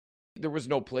there was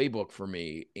no playbook for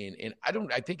me. And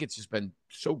I think it's just been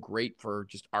so great for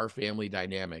just our family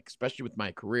dynamic, especially with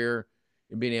my career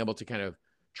and being able to kind of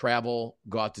travel,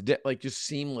 go out to like just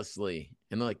seamlessly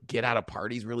and like get out of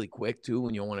parties really quick too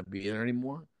when you don't want to be there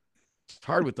anymore. It's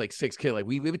hard with like 6 kids. Like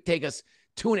it would take us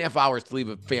 2.5 hours to leave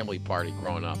a family party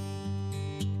growing up.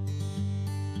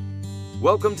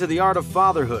 Welcome to The Art of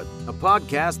Fatherhood, a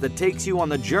podcast that takes you on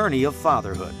the journey of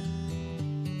fatherhood.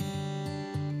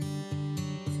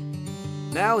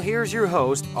 Now here's your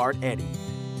host, Art Eddy.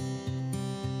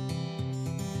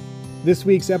 This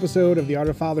week's episode of the Art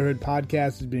of Fatherhood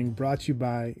podcast is being brought to you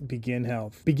by Begin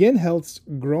Health. Begin Health's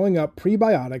Growing Up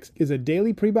Prebiotics is a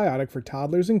daily prebiotic for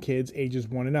toddlers and kids ages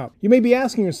 1 and up. You may be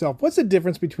asking yourself, what's the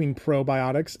difference between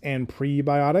probiotics and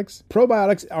prebiotics?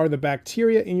 Probiotics are the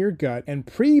bacteria in your gut, and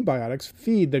prebiotics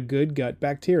feed the good gut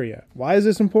bacteria. Why is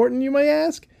this important, you may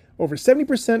ask? Over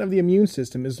 70% of the immune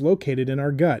system is located in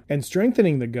our gut, and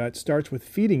strengthening the gut starts with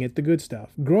feeding it the good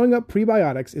stuff. Growing Up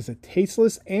Prebiotics is a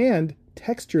tasteless and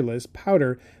textureless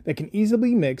powder that can easily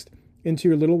be mixed into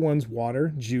your little one's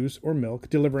water, juice, or milk,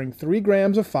 delivering 3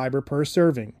 grams of fiber per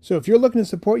serving. So if you're looking to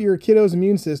support your kiddo's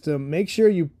immune system, make sure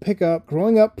you pick up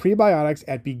Growing Up Prebiotics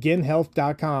at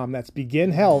beginhealth.com. That's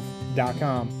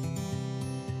beginhealth.com.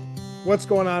 What's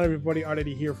going on, everybody? Art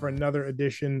Eddy here for another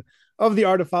edition of the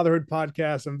Art of Fatherhood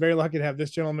podcast. I'm very lucky to have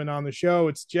this gentleman on the show.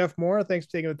 It's Jeff Mauro. Thanks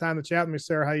for taking the time to chat with me,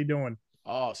 sir. How you doing?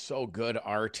 Oh, so good,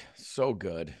 Art. So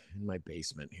good. In my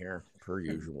basement here, per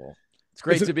usual. It's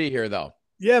great to be here, though.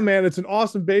 Yeah, man. It's an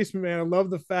awesome basement, man. I love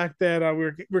the fact that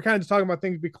we're kind of just talking about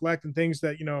things we collect and things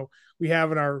that, we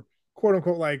have in our quote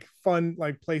unquote, like fun,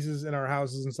 like places in our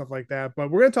houses and stuff like that. But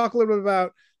we're going to talk a little bit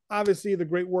about, obviously, the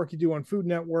great work you do on Food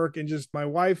Network. And just my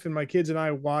wife and my kids and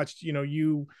I watched,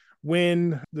 you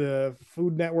win the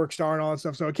Food Network star and all that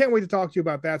stuff. So I can't wait to talk to you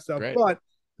about that stuff. Great. But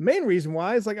the main reason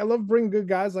why is, like, I love bringing good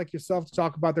guys like yourself to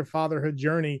talk about their fatherhood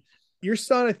journey. Your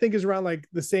son, I think, is around like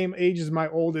the same age as my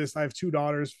oldest. I have 2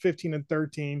 daughters, 15 and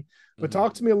 13. But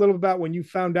talk to me a little about when you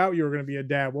found out you were going to be a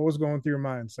dad. What was going through your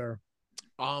mind, sir?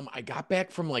 I got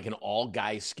back from like an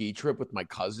all-guy ski trip with my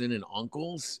cousin and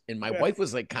uncles, and my wife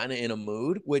was like kind of in a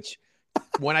mood, which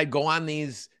when I go on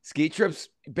these ski trips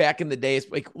back in the days,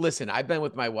 like, listen, I've been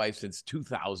with my wife since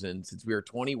 2000, since we were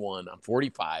 21. I'm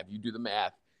 45. You do the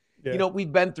math. Yeah.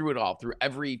 We've been through it all, through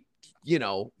every,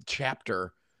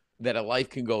 chapter that a life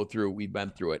can go through. We've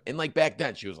been through it. And like back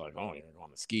then she was like, oh, you're going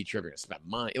on a ski trip, you're going to spend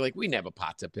money. Like, we didn't have a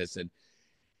pot to piss in,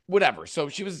 whatever. So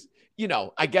she was,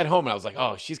 I get home and I was like,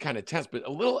 oh, she's kind of tense, but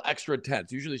a little extra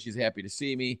tense. Usually she's happy to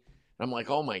see me. And I'm like,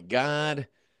 oh my God,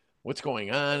 what's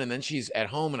going on? And then she's at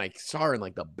home and I saw her in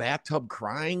like the bathtub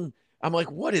crying. I'm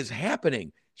like, what is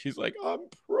happening? She's like, I'm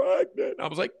pregnant. I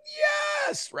was like,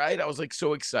 yes, right? I was like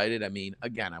so excited. I mean,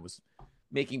 again, I was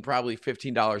making probably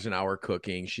 $15 an hour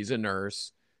cooking. She's a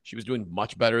nurse. She was doing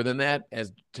much better than that,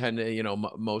 as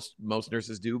most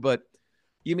nurses do. But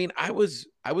you mean, I was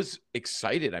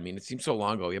excited. I mean, it seems so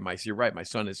long ago. Yeah, you're right. My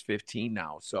son is 15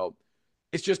 now. So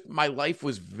it's just, our life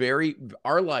was very,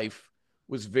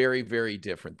 very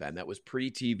different then. That was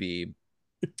pre-TV,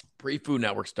 pre-Food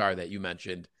Network star that you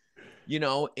mentioned.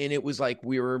 And it was like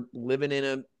we were living in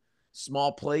a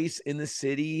small place in the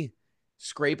city,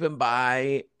 scraping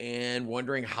by and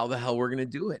wondering how the hell we're going to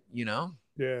do it, Yeah.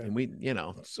 And we,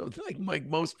 so like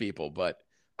most people, but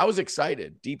I was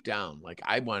excited deep down. Like,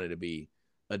 I wanted to be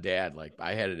a dad. Like,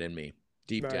 I had it in me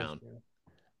deep down.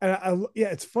 And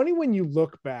it's funny when you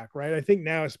look back, right? I think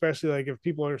now, especially like if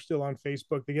people are still on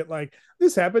Facebook, they get like,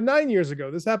 this happened 9 years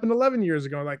ago. This happened 11 years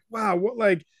ago. Like, wow, what,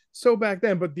 like, so back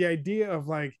then. But the idea of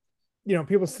like,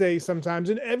 people say sometimes,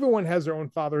 and everyone has their own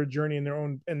fatherhood journey and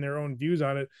their own views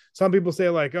on it. Some people say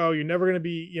like, oh, you're never going to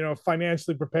be,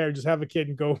 financially prepared. Just have a kid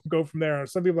and go from there. Or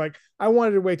some people like, I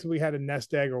wanted to wait till we had a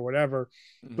nest egg or whatever.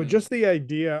 Mm-hmm. But just the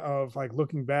idea of like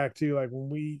looking back to like when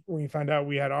we found out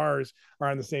we had ours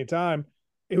around the same time,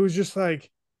 it was just like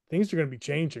things are going to be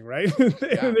changing, right?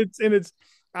 Yeah.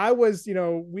 I was,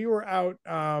 we were out.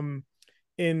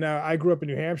 I grew up in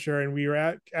New Hampshire, and we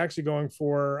were actually going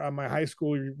for my high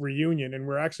school reunion, and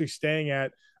we're actually staying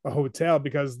at a hotel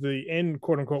because the inn,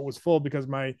 quote unquote, was full because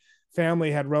my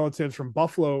family had relatives from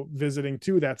Buffalo visiting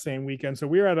too that same weekend. So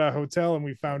we were at a hotel and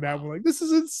we found out, we're like, this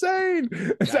is insane.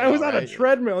 Yeah, so I was on a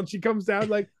treadmill and she comes down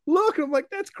like, look, and I'm like,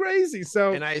 that's crazy.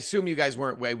 So, and I assume you guys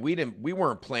we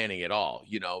weren't planning at all,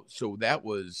 so it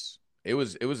was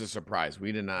a surprise.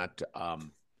 We did not,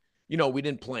 we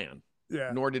didn't plan.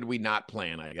 Yeah. Nor did we not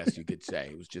plan, I guess you could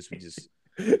say. It was just, we just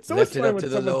so left it up to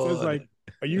the Lord. Says like,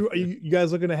 are you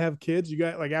guys looking to have kids? You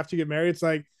got, like, after you get married, it's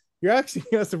like, you're asking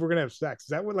us if we're going to have sex. Is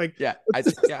that what, like, yeah,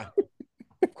 yeah,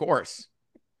 of course.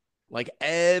 like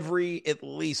every at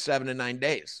least 7 to 9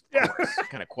 days. Of course. What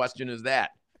kind of question is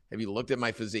that? Have you looked at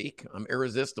my physique? I'm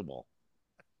irresistible.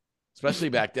 Especially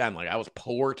back then. Like I was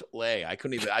portly. I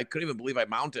couldn't even believe I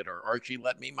mounted her, or she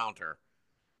let me mount her.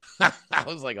 I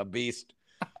was like a beast.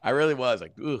 I really was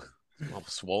like, ugh, all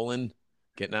swollen,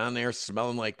 getting on there,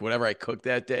 smelling like whatever I cooked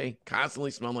that day,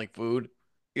 constantly smelling like food.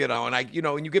 And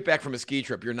when you get back from a ski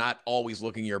trip, you're not always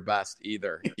looking your best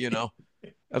either. I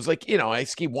was like, I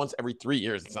ski once every 3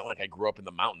 years. It's not like I grew up in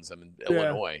the mountains. I'm in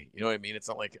Illinois. You know what I mean? It's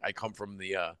not like I come from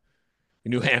the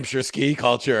New Hampshire ski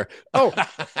culture. Oh,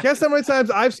 guess how many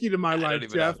times I've skied in my life,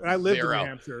 Jeff? Know. And I lived Zero. in New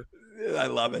Hampshire. I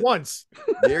love it. Once.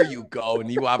 There you go.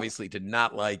 And you obviously did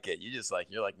not like it.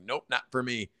 You're like, nope, not for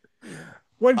me.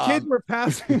 When kids were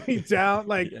passing me down,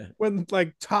 when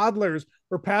toddlers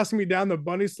were passing me down the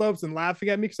bunny slopes and laughing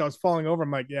at me because I was falling over, I'm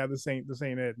like, yeah, this ain't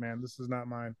it, man. This is not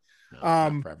mine. No,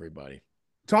 not for everybody.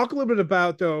 Talk a little bit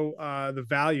about though the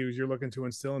values you're looking to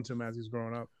instill into him as he's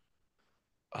growing up.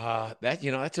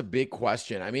 That's a big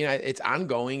question. I mean, it's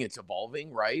ongoing, it's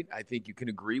evolving, right? I think you can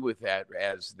agree with that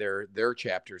as their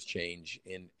chapters change.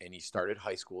 And he started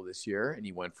high school this year, and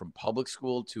he went from public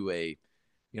school to a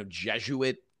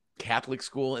Jesuit Catholic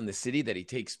school in the city that he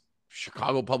takes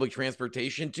Chicago public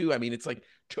transportation to. I mean, it's like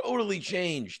totally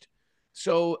changed.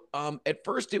 So at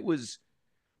first it was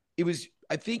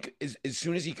I think as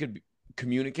soon as he could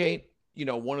communicate,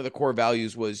 one of the core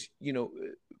values was,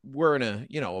 we're in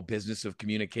a business of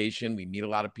communication. We meet a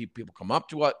lot of people. People come up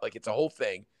to us. Like, it's a whole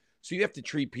thing. So you have to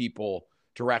treat people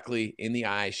directly in the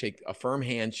eye, shake a firm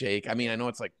handshake. I mean, I know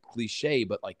it's like cliche,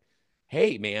 but like,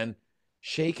 hey, man,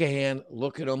 shake a hand,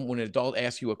 look at them. When an adult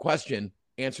asks you a question,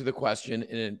 answer the question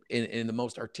in the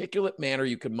most articulate manner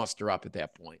you could muster up at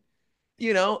that point.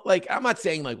 Like, I'm not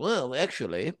saying like, well,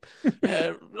 actually,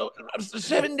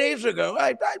 7 days ago,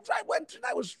 I went and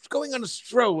I was going on a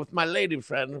stroll with my lady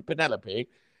friend, Penelope,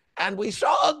 and we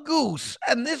saw a goose,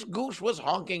 and this goose was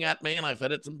honking at me, and I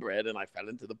fed it some bread, and I fell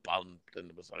into the pond, and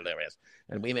it was hilarious,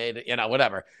 and we made it,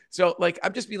 whatever. So, like,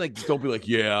 I'm just being like, don't be like,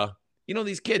 yeah.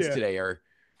 These kids today are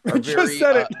very... just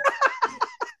said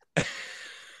it.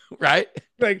 Right?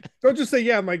 Like, don't just say,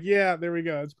 yeah. I'm like, yeah, there we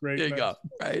go. That's great. There you go.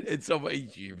 Right? It's so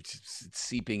it's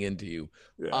seeping into you.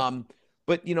 Yeah.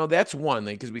 But that's one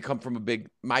thing, because we come from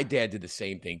my dad did the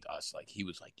same thing to us. Like, he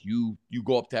was like, you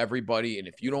go up to everybody, and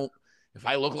if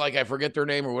I look like I forget their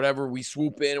name or whatever, we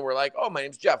swoop in and we're like, oh, my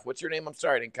name's Jeff. What's your name? I'm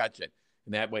sorry, I didn't catch it.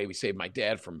 And that way we saved my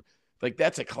dad from, like,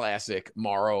 that's a classic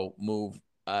Mauro move.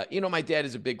 My dad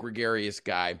is a big gregarious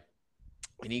guy,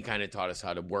 and he kind of taught us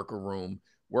how to work a room,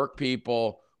 work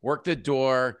people, work the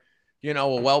door,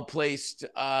 a well-placed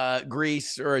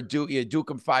grease or you duke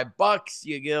them $5,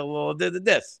 you get a little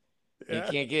this. Yeah.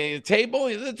 You can't get a table,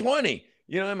 it's a 20.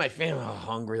 And my family,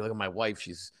 hungry. Look at my wife.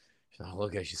 She's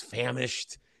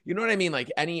famished. You know what I mean?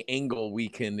 Like, any angle we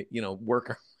can,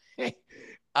 work.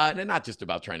 And not just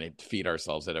about trying to feed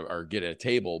ourselves or get at a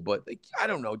table, but like, I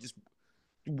don't know, just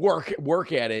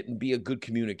work at it and be a good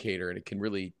communicator, and it can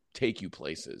really take you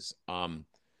places.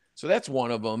 So that's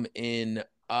one of them. In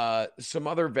some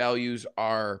other values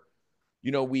are,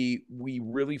 we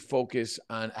really focus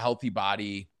on healthy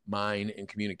body, mind, and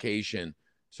communication.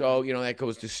 So, that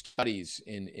goes to studies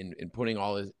in putting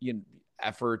all his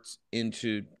efforts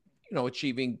into,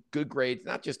 achieving good grades,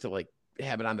 not just to like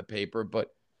have it on the paper, but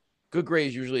good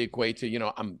grades usually equate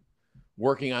to, I'm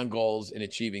working on goals and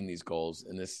achieving these goals.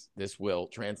 And this will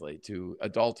translate to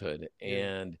adulthood.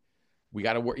 And we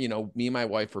got to work, me and my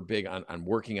wife are big on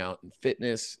working out and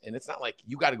fitness. And it's not like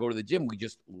you got to go to the gym. We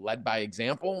just led by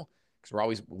example, because we're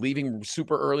always leaving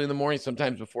super early in the morning,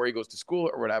 sometimes before he goes to school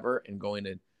or whatever, and going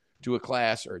to do a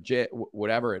class or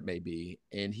whatever it may be.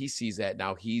 And he sees that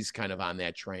now. He's kind of on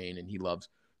that train, and he loves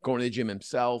going to the gym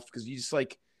himself, because you just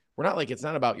like, we're not like, it's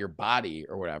not about your body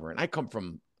or whatever. And I come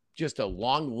from just a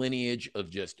long lineage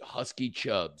of just husky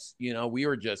chubs. We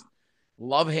were just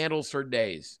love handles for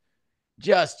days.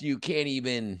 Just, you can't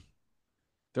even,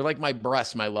 they're like my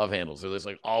breasts, my love handles. They're just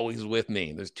like always with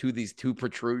me. There's these two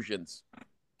protrusions,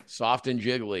 soft and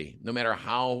jiggly, no matter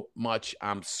how much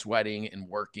I'm sweating and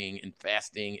working and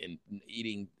fasting and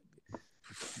eating,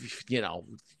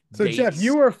 So dates. Jeff,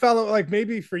 you were a fellow, like,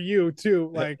 maybe for you too,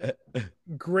 like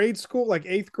grade school, like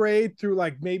 8th grade through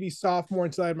like maybe sophomore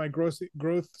until I had my growth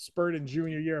spurt in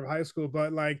junior year of high school.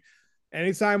 But like,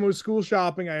 anytime I was school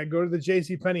shopping, I go to the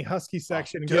JCPenney Husky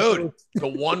section. The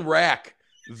one rack,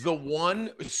 the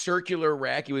one circular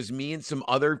rack. It was me and some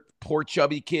other poor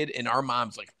chubby kid, and our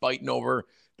mom's like fighting over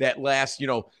that last,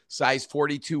 size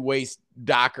 42 waist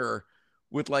Docker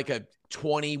with like a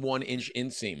 21-inch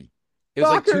inseam. It was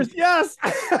Dockers, like yes.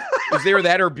 It was there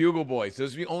that or Bugle Boys. It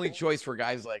was the only choice for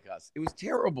guys like us. It was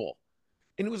terrible.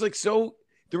 And it was like, so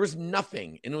there was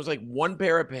nothing. And it was like one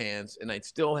pair of pants. And I'd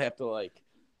still have to like,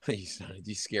 he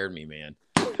scared me, man.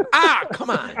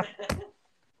 Come on.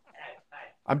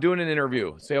 I'm doing an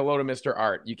interview. Say hello to Mr.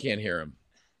 Art. You can't hear him.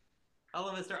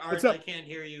 Hello, Mr. Art. I can't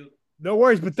hear you. No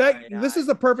worries, but this is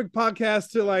the perfect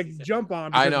podcast to like jump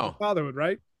on. I know. Fatherhood,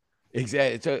 right?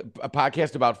 Exactly. It's a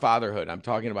podcast about fatherhood. I'm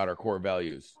talking about our core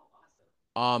values.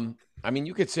 I mean,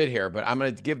 you could sit here, but I'm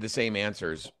going to give the same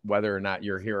answers whether or not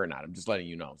you're here or not. I'm just letting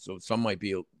you know. So some might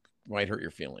hurt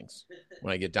your feelings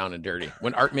when I get down and dirty.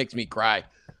 When Art makes me cry.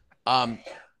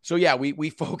 So yeah, we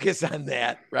focus on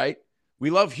that, right? We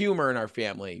love humor in our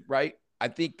family, right? I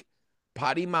think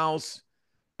potty mouths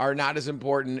are not as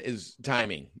important as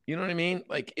timing. You know what I mean?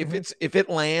 Like if it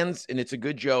lands and it's a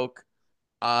good joke,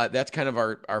 that's kind of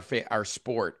our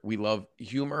sport. We love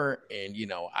humor, and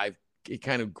it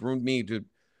kind of groomed me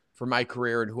for my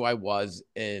career and who I was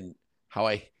and how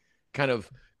I kind of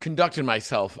conducted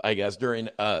myself, I guess, during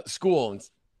school,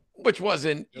 which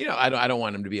wasn't, I don't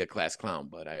want him to be a class clown,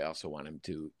 but I also want him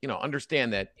to,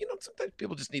 understand that, sometimes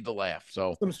people just need to laugh.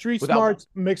 So some street smarts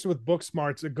mixed with book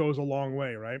smarts, it goes a long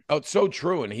way, right? Oh, it's so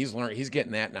true. And he's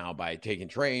getting that now by taking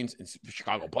trains and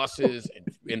Chicago buses and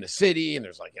in the city. And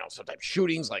there's like, sometimes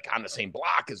shootings like on the same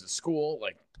block as a school,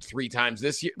 like 3 times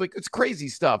this year. Like it's crazy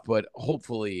stuff, but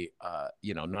hopefully,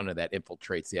 none of that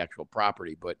infiltrates the actual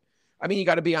property. But I mean, you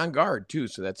got to be on guard too.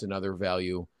 So that's another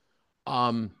value.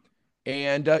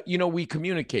 We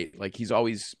communicate. Like he's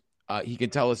always, he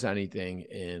can tell us anything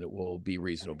and we'll be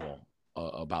reasonable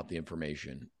about the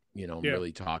information,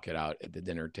 really talk it out at the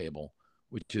dinner table,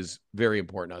 which is very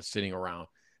important. Us sitting around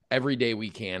every day we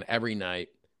can, every night.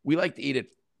 We like to eat it.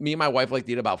 Me and my wife like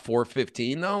to eat about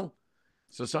 4:15 though.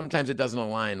 So sometimes it doesn't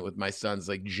align with my son's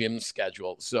like gym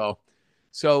schedule. So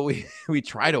we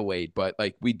try to wait, but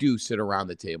like we do sit around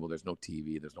the table. There's no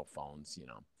TV, there's no phones,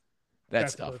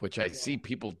 that stuff, which I see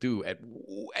people do at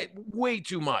way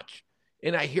too much.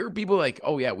 And I hear people like,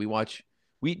 oh yeah, we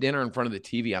eat dinner in front of the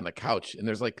TV on the couch. And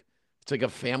it's like a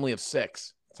family of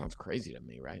 6. It sounds crazy to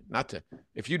me, right?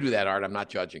 If you do that, Art, I'm not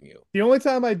judging you. The only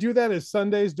time I do that is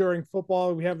Sundays during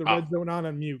football. We have the red zone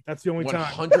on mute. That's the only 100%.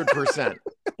 time. 100%.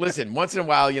 Listen, once in a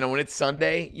while, when it's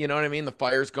Sunday, you know what I mean? The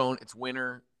fire's going, it's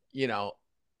winter,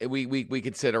 we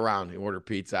could sit around and order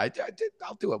pizza.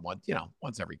 I'll do it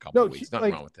once every couple of weeks.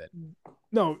 Nothing wrong with it.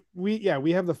 No, we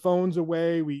have the phones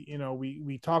away.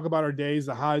 We talk about our days,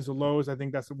 the highs, the lows. I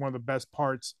think that's one of the best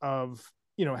parts of,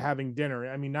 having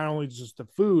dinner. I mean, not only just the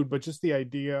food, but just the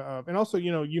idea of, and also,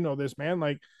 this, man,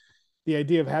 like the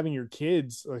idea of having your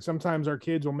kids. Like sometimes our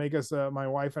kids will make us, my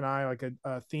wife and I, like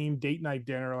a themed date night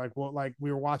dinner. Like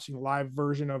we were watching a live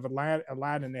version of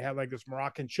Aladdin. They had like this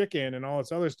Moroccan chicken and all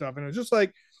this other stuff. And it was just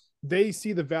like, they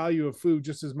see the value of food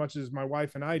just as much as my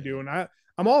wife and I do. And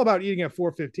I'm all about eating at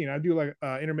 4:15. I do like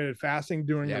intermittent fasting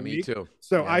during the week. Me too.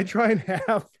 So yeah. I try and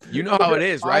have, how it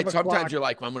is, right? Sometimes you're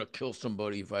like, well, I'm going to kill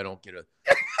somebody if I don't get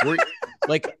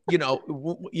like,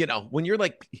 when you're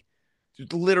like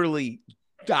literally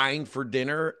dying for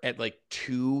dinner at like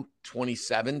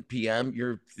 2:27 p.m.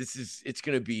 It's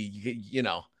going to be,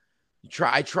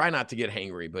 I try not to get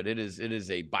hangry, but it is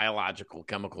a biological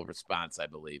chemical response, I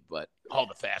believe. But all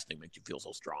the fasting makes you feel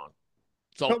so strong.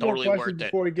 It's all totally worth it.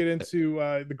 Before we get into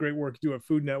the great work you do at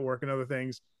Food Network and other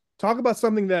things, talk about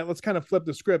something that, let's kind of flip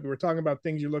the script. We're talking about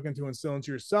things you're looking to instill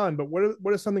into your son, but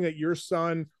what is something that your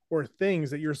son, or things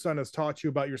that your son has taught you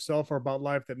about yourself or about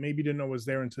life that maybe you didn't know was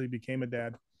there until you became a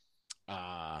dad?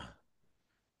 Oh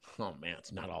man,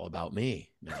 it's not all about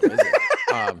me. No, is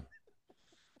it?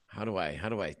 How do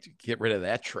I get rid of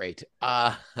that trait?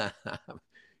 Not that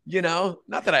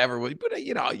I ever would, but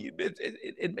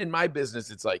in my business,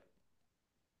 it's like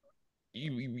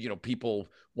people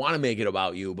want to make it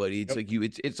about you, but it's like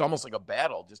it's almost like a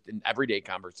battle, just an everyday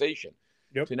conversation.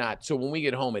 So when we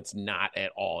get home, it's not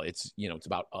at all. It's it's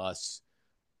about us.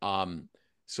 And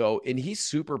he's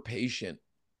super patient,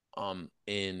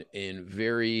 in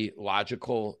very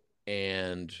logical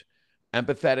and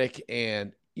empathetic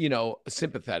and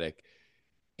sympathetic.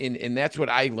 And that's what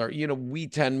I learned. Me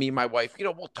and my wife,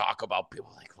 we'll talk about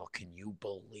people like, well, can you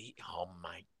believe,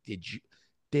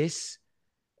 this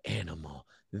animal,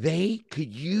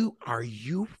 are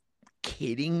you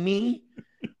kidding me?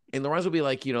 And Lorenzo will be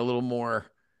like, a little more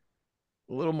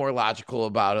logical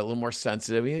about it, a little more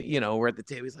sensitive. We're at the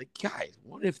table. He's like, guys,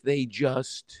 what if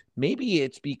maybe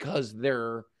it's because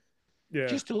they're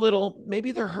just a little,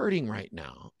 maybe they're hurting right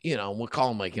now. We'll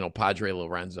call him like, Padre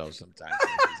Lorenzo sometimes.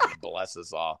 Bless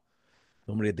us all.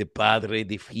 Nombre de Padre,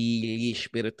 de Filii,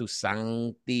 Spiritus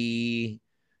Sancti.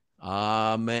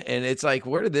 And it's like,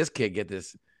 where did this kid get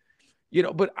this?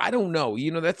 But I don't know.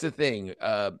 That's the thing.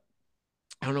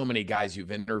 I don't know how many guys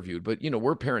you've interviewed, but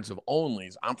we're parents of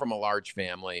onlys. I'm from a large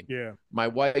family. Yeah. My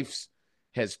wife's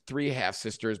has 3 half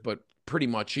sisters, but pretty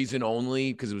much she's an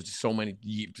only because it was just so many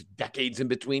decades in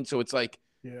between. So it's like,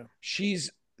 Yeah.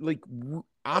 she's like,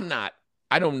 I'm not.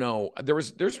 I don't know. There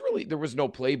was no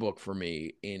playbook for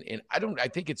me, and I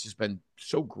think it's just been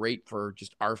so great for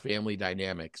just our family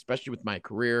dynamic, especially with my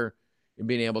career and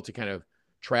being able to kind of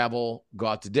travel, go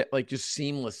out to like just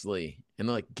seamlessly, and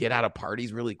like get out of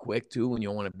parties really quick too when you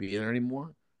don't want to be there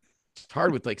anymore. It's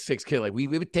hard with like 6 kids. Like we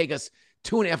would take us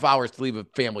 2.5 hours to leave a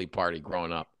family party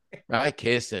growing up. Right? I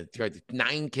kissed it,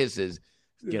 9 kisses.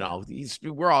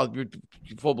 We're all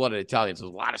full-blooded Italians. So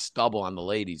there's a lot of stubble on the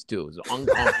ladies too. It's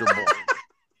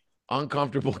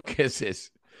uncomfortable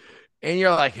kisses. And you're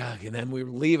like, oh, and then we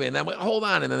were leaving. And then hold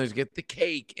on. And then there's get the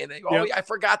cake. And then, yeah, I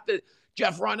forgot that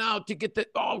Jeff run out to get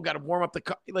got to warm up the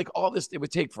car. Like all this, it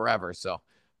would take forever. So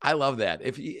I love that.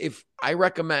 If I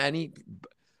recommend any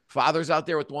fathers out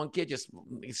there with one kid, just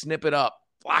snip it up,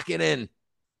 lock it in.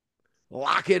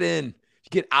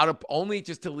 Get out of only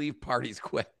just to leave parties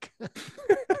quick.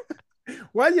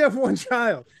 Why do you have one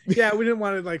child? Yeah, we didn't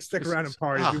want to like stick around and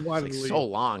party. We wanted to leave. So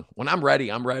long. When I'm ready,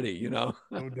 I'm ready. No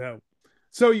doubt.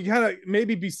 So you kind of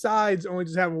maybe besides only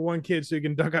just having one kid, so you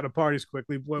can duck out of parties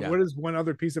quickly. What is one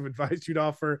other piece of advice you'd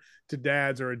offer to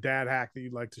dads or a dad hack that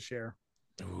you'd like to share?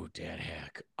 Oh, dad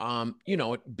hack.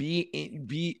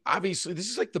 Be obviously this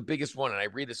is like the biggest one, and I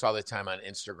read this all the time on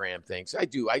Instagram things. I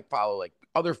follow like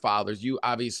other fathers, you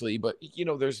obviously, but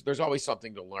there's always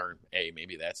something to learn. Hey,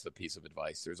 maybe that's the piece of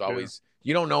advice. There's always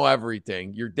you don't know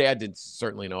everything. Your dad didn't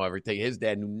certainly know everything. His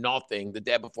dad knew nothing. The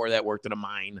dad before that worked in a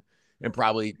mine and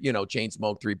probably, chain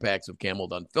smoked 3 packs of Camel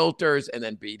Done filters and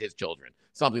then beat his children.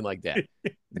 Something like that.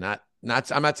 I'm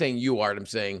not saying you, Art. I'm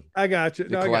saying I got you.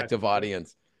 The collective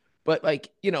audience. But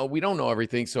we don't know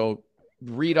everything. So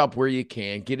read up where you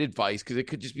can, get advice, because it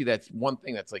could just be that one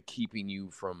thing that's like keeping you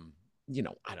from,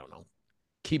 I don't know,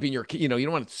 keeping your, you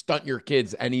don't want to stunt your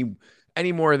kids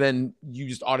any more than you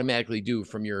just automatically do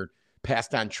from your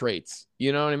passed on traits.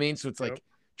 You know what I mean? So it's like,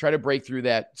 try to break through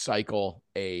that cycle,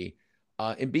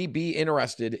 and be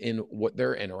interested in what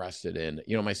they're interested in.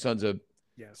 My son's a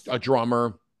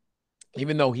drummer,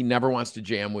 even though he never wants to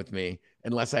jam with me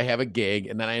unless I have a gig,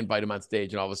 and then I invite him on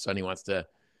stage, and all of a sudden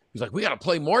he's like, we got to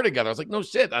play more together. I was like, no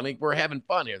shit. I mean, we're having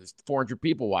fun here. There's 400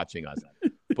 people watching us.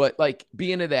 But like,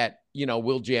 be into that,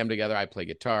 we'll jam together. I play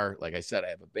guitar. Like I said, I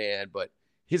have a band, but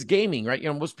his gaming, right?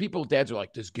 Most people, dads are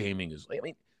like, this gaming is,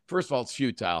 first of all, it's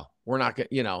futile. We're not going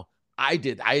to, I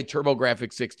had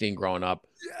TurboGrafx 16 growing up.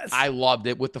 Yes. I loved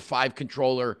it with the 5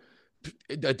 controller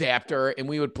adapter, and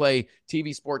we would play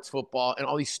TV sports football and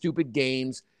all these stupid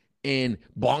games and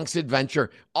Bonk's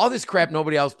Adventure, all this crap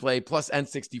nobody else played, plus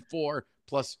N64,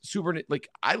 plus Super. Like,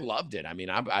 I loved it. I mean,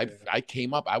 I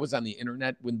came up, I was on the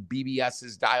internet when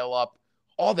BBS's dial up,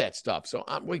 all that stuff. So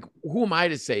I'm like, who am I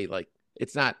to say like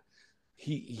it's not?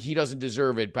 He doesn't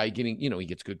deserve it by getting, he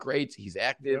gets good grades, he's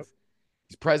active,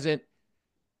 he's present.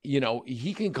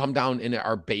 He can come down in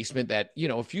our basement that,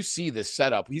 if you see this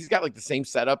setup, he's got like the same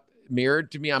setup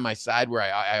mirrored to me on my side where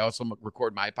I also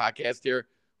record my podcast here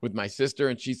with my sister,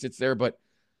 and she sits there. But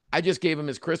I just gave him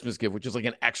his Christmas gift, which is like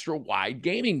an extra wide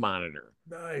gaming monitor.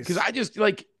 Nice. Because I just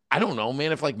like, I don't know,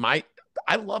 man, if like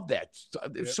I love that.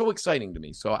 It's so exciting to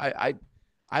me. So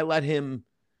I let him,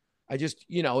 I just,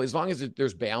 as long as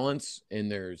there's balance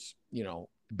and there's,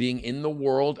 being in the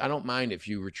world, I don't mind if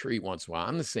you retreat once in a while.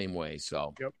 I'm the same way.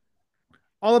 So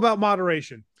all about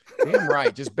moderation. Damn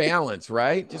right. Just balance,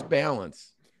 right? Just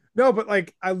balance. No, but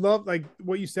like, I love like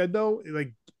what you said though,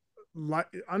 like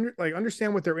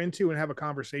understand what they're into and have a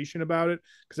conversation about it.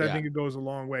 Cause I think it goes a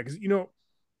long way. Cause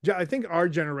I think our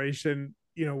generation,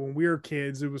 when we were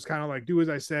kids, it was kind of like, do as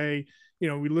I say,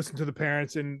 we listen to the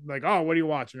parents and like, oh, what are you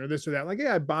watching or this or that. Like,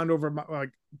 I bond over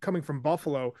like coming from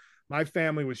Buffalo. My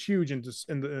family was huge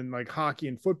in like hockey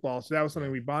and football. So that was something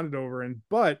we bonded over.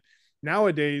 But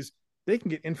nowadays they can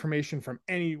get information from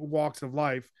any walks of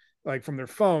life, like from their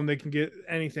phone, they can get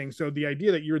anything. So the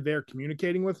idea that you're there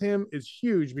communicating with him is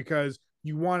huge because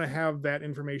you want to have that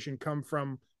information come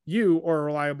from you or a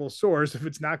reliable source if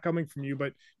it's not coming from you,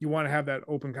 but you want to have that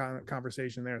open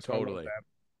conversation there. So totally.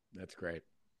 That's great.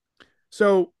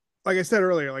 So like I said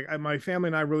earlier, like my family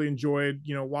and I really enjoyed,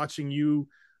 watching you,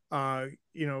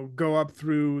 go up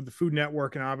through the Food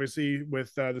Network, and obviously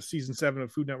with the season 7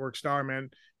 of Food Network Star, man,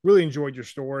 really enjoyed your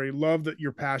story. Love that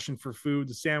your passion for food,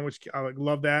 the sandwich. I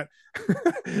love that.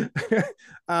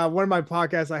 One of my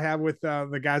podcasts I have with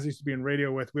the guys I used to be in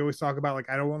radio with, we always talk about like,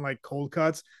 I don't want like cold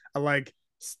cuts. I like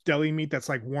deli meat that's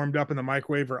like warmed up in the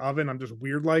microwave or oven. I'm just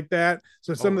weird like that.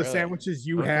 So Oh, some of the really? sandwiches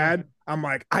you Okay. had, I'm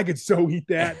like, I could so eat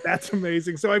that. That's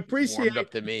amazing. So I appreciate Warmed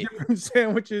up to me. different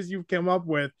sandwiches you've come up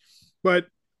with. But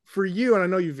for you, and I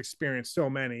know you've experienced so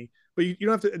many, but you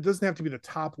don't have to, it doesn't have to be the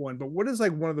top one, but what is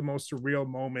like one of the most surreal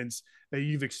moments that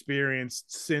you've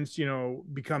experienced since,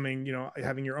 becoming,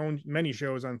 having your own many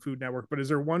shows on Food Network? But is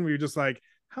there one where you're just like,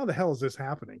 how the hell is this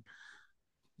happening?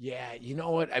 Yeah, you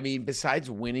know what? I mean, besides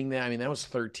winning that, I mean, that was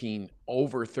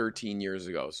over 13 years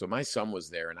ago. So my son was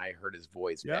there and I heard his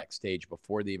voice backstage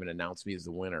before they even announced me as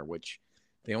the winner, which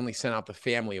they only sent out the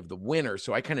family of the winner.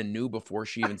 So I kind of knew before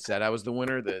she even said I was the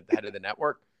winner, the head of the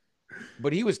network.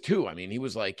 But he was too. I mean, he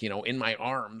was like, in my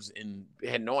arms and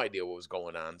had no idea what was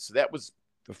going on. So that was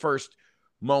the first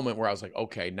moment where I was like,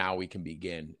 okay, now we can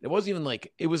begin. It wasn't even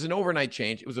like, it was an overnight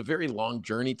change. It was a very long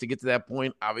journey to get to that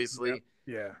point, obviously.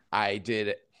 Yeah. I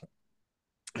did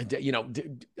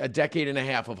a decade and a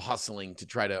half of hustling to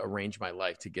try to arrange my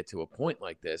life to get to a point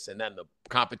like this. And then the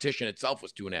competition itself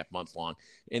was 2.5 months long.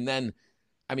 And then,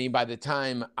 I mean, by the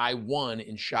time I won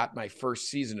and shot my first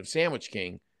season of Sandwich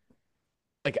King,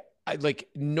 they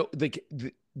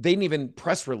didn't even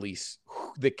press release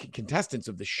the contestants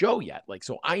of the show yet. Like,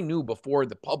 so I knew before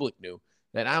the public knew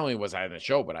that not only was I on the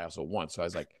show, but I also won. So I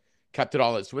was like, kept it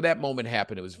all. So when that moment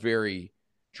happened, it was very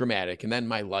dramatic. And then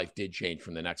my life did change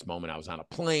from the next moment. I was on a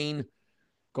plane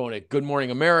going to Good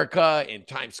Morning America in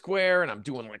Times Square, and I'm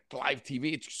doing like live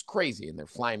TV. It's just crazy. And they're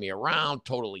flying me around,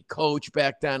 totally coached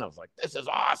back then. I was like, this is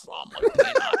awesome.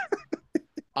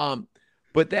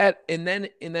 But that, and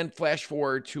then flash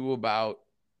forward to about,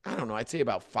 I don't know, I'd say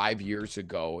about 5 years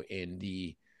ago, in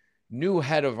the new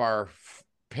head of our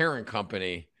parent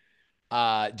company,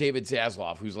 David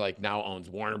Zaslav, who's like now owns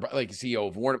Warner, like CEO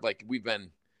of Warner, like we've been,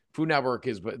 Food Network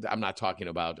is, but I'm not talking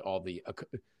about all the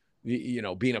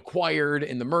being acquired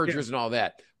and the mergers and all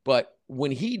that. But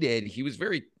when he did, he was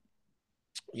very,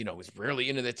 was really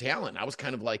into the talent. I was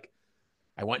kind of like,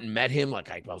 I went and met him. Like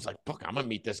I was like, fuck, I'm gonna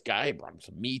meet this guy. I brought him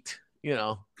some meat,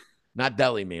 not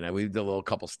deli meat. We did a little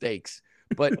couple steaks,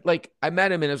 but like I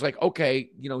met him and it was like,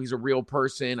 okay, he's a real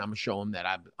person. I'm gonna show him that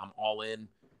I'm all in.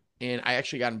 And I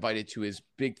actually got invited to his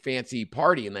big fancy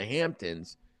party in the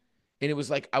Hamptons. And it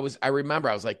was like, I remember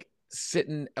I was like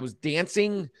I was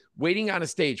dancing, waiting on a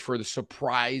stage for the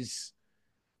surprise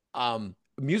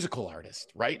musical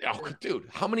artist, right? Oh, dude,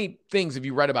 how many things have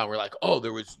you read about where like, oh,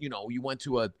 there was, you went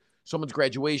to someone's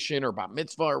graduation or bat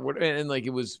mitzvah or what, and like it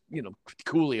was,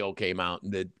 Coolio came out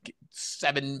and the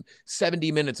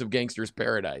 70 minutes of Gangster's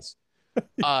Paradise.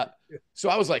 So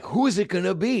I was like, who is it going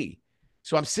to be?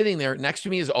 So I'm sitting there, next to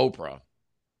me is Oprah,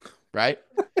 right?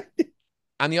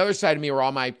 On the other side of me were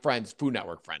all my friends, Food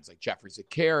Network friends, like Jeffrey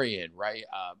Zakarian, right?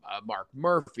 Mark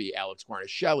Murphy, Alex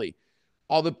Guarnaschelli,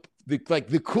 all the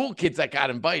cool kids that got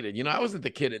invited. I wasn't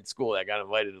the kid in school that got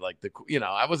invited to like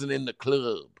I wasn't in the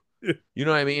club. You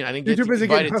know what I mean? I didn't get too busy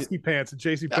getting husky pants and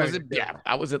chasing pants. Yeah,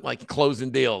 I wasn't like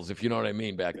closing deals, if you know what I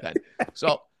mean, back then.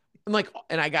 So I'm like,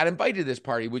 and I got invited to this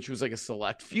party, which was like a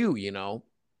select few,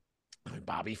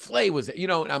 Bobby Flay was,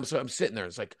 and I'm sitting there.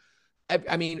 It's like,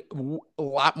 I mean, a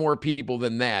lot more people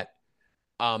than that.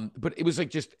 But it was like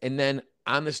just, and then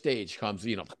on the stage comes,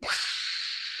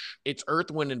 it's Earth,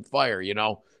 Wind, and Fire,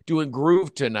 doing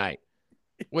Groove Tonight,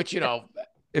 which,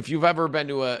 if you've ever been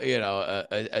to a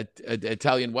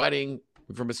Italian wedding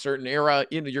from a certain era,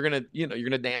 you're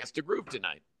gonna dance to Groove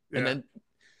Tonight. Yeah.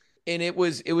 And it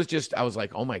was just, I was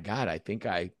like, oh my God, I think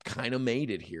I kind of made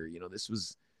it here. This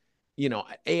was,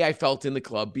 A, I felt in the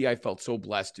club, B, I felt so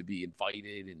blessed to be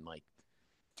invited and like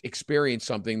experience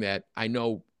something that I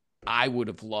know I would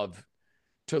have loved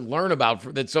to learn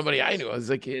about that somebody I knew. I was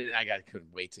like,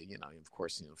 couldn't wait to, of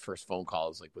course, first phone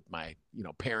call is like with my,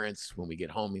 parents when we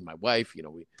get home, me and my wife,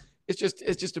 it's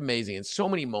just amazing. And so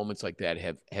many moments like that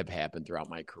have happened throughout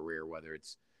my career, whether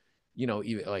it's,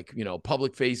 even like,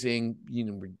 public facing,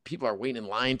 people are waiting in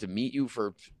line to meet you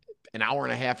for an hour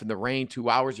and a half in the rain, 2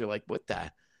 hours. You're like, what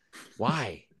the,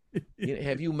 why?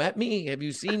 Have you met me? Have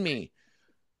you seen me?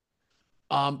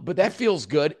 But that feels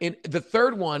good. And the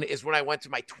third one is when I went to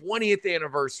my 20th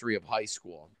anniversary of high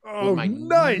school with my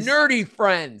nice nerdy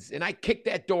friends. And I kicked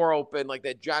that door open like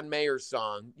that John Mayer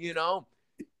song,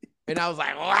 And I was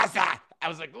like, what's that? I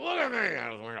was like, look at me. I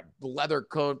was wearing a leather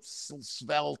coat,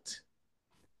 svelte,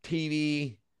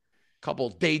 TV, couple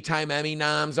daytime Emmy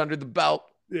noms under the belt.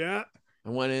 Yeah. I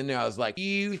went in there. I was like,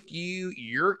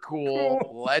 you're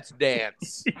cool. Let's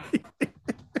dance.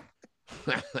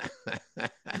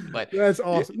 But that's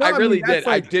awesome. No, I really did.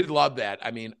 Like, I did love that.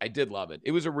 I mean, I did love it.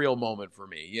 It was a real moment for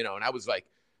me, and I was like,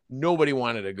 nobody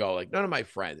wanted to go. Like none of my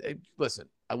friends. Listen,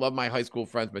 I love my high school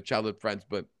friends, my childhood friends,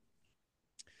 but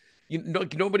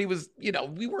Nobody was,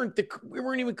 we weren't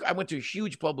even, I went to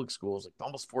huge public schools, like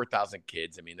almost 4,000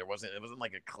 kids. I mean, it wasn't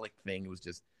like a clique thing. It was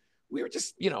just, we were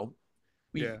just, we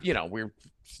were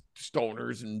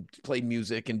stoners and played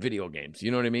music and video games.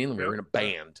 You know what I mean? We were in a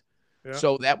band. Yeah.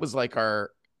 So that was like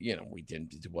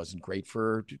it wasn't great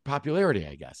for popularity,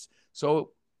 I guess.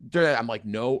 So I'm like,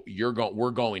 no,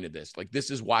 we're going to this. Like, this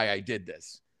is why I did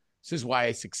this. This is why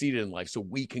I succeeded in life. So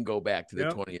we can go back to the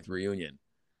 20th reunion.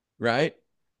 Right.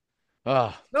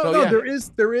 No,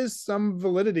 there is some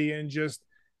validity in just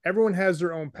everyone has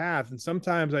their own path. And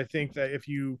sometimes I think that if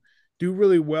you do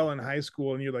really well in high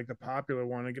school and you're like the popular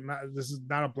one, this is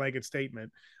not a blanket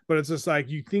statement, but it's just like,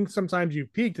 you think sometimes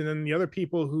you've peaked, and then the other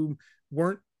people who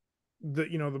weren't the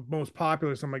most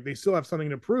popular, something like, they still have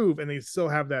something to prove and they still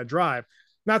have that drive.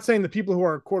 Not saying the people who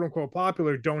are quote unquote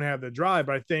popular don't have the drive,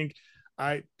 but I think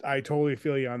I totally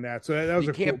feel you on that. So that was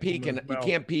you can't peak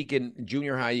in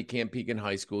junior high. You can't peak in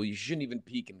high school. You shouldn't even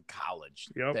peak in college.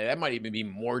 Yep. That might even be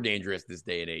more dangerous this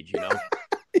day and age.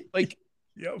 Like,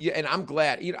 yep. Yeah. And I'm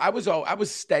glad. I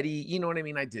was steady. You know what I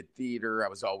mean? I did theater. I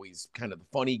was always kind of the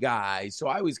funny guy. So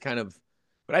I was kind of,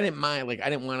 but I didn't mind. Like,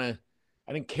 I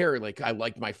didn't care. Like, I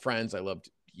liked my friends. I loved.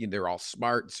 They're all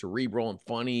smart, cerebral, and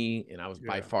funny. And I was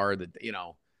by far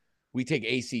we take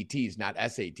ACTs, not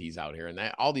SATs out here. And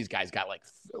all these guys got like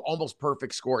almost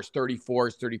perfect scores,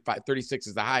 34s, 35, 36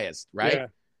 is the highest, right? Yeah.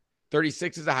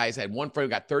 36 is the highest. I had one friend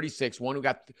who got 36, one who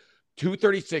got two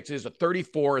 36s, a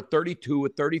 34, a 32, a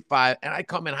 35. And I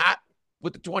come in hot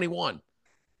with the 21.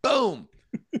 Boom.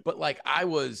 But like, I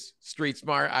was street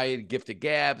smart. I had gifted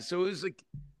gab. So it was like,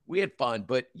 we had fun.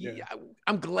 But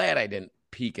I'm glad I didn't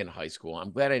peak in high school.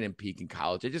 I'm glad I didn't peak in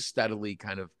college. I just steadily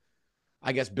kind of,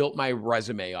 I guess, built my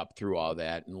resume up through all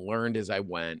that and learned as I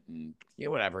went, and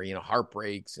whatever,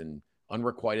 heartbreaks and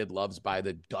unrequited loves by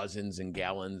the dozens and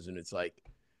gallons. And it's like,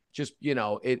 just,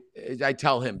 I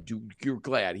tell him, you're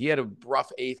glad. He had a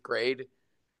rough 8th grade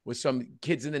with some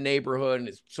kids in the neighborhood and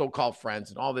his so-called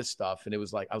friends and all this stuff. And it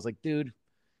was like, I was like, dude,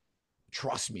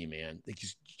 trust me, man. Like,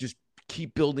 just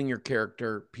keep building your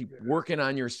character, keep working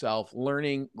on yourself,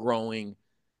 learning, growing.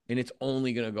 And it's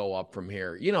only going to go up from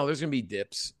here. There's going to be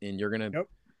dips, and you're going to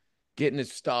get into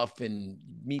stuff and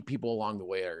meet people along the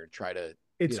way, or try to.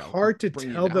 It's hard to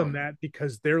tell them that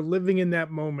because they're living in that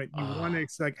moment. You want to,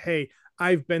 it's like, hey,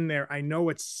 I've been there. I know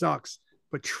it sucks,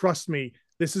 but trust me,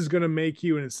 this is going to make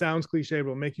you, and it sounds cliche, but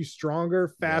it'll make you stronger,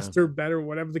 faster, better,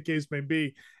 whatever the case may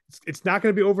be. It's not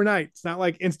going to be overnight. It's not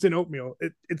like instant oatmeal.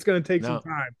 It's going to take some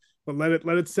time, but let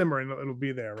it simmer and it'll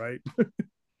be there, right?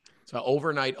 So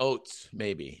overnight oats,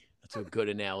 maybe. That's a good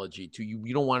analogy to you.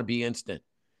 You don't want to be instant.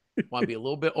 You want to be a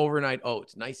little bit overnight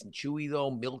oats. Nice and chewy, though,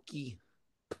 milky.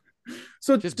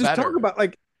 So just talk about,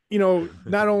 like,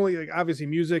 not only like obviously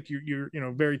music, you're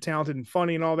very talented and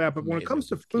funny and all that, but when it comes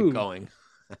to food, keep going.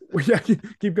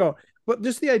 But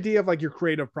just the idea of like your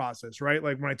creative process, right?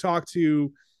 Like when I talk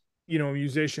to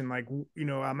musician, like,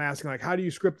 I'm asking, like, how do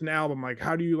you script an album? Like,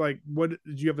 how do you, like, what do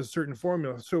you have a certain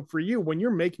formula? So for you, when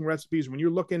you're making recipes, when you're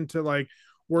looking to like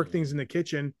work things in the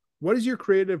kitchen, what is your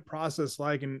creative process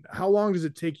like, and how long does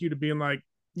it take you to being like,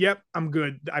 yep, I'm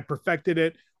good, I perfected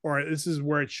it, or this is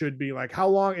where it should be? Like, how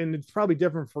long? And it's probably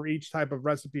different for each type of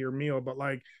recipe or meal, but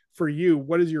like for you,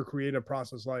 what is your creative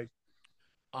process like?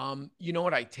 You know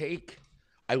what I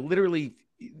literally,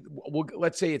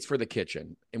 let's say it's for the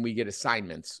kitchen, and we get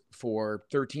assignments for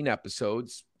 13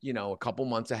 episodes, a couple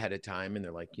months ahead of time. And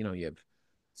they're like, you have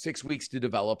 6 weeks to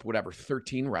develop whatever,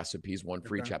 13 recipes, one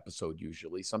for each episode,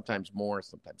 usually, sometimes more,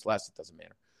 sometimes less. It doesn't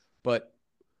matter. But,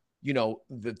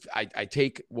 I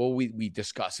take, we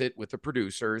discuss it with the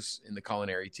producers in the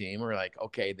culinary team. We're like,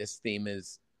 okay, this theme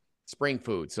is spring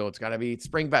food, so it's got to be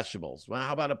spring vegetables. Well,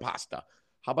 how about a pasta?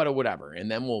 How about a whatever? And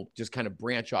then we'll just kind of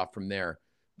branch off from there.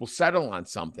 We'll settle on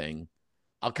something.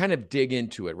 I'll kind of dig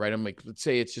into it, right? I'm like, let's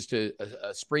say it's just a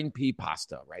spring pea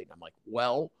pasta, right? And I'm like,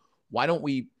 well, why don't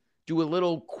we do a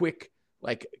little quick,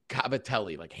 like,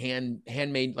 cavatelli, like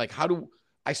handmade, like, how do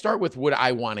I start with what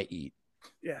I want to eat?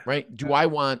 Yeah. Right. Do I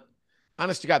want,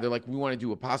 honest to God, they're like, we want to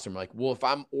do a pasta. I'm like, well, if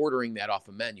I'm ordering that off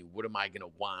a menu, what am I going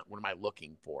to want? What am I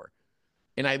looking for?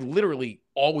 And I literally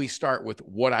always start with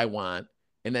what I want.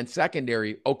 And then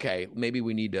secondary, okay, maybe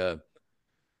we need to,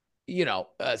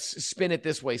 spin it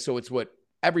this way so it's what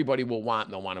everybody will want,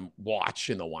 and they'll want to watch,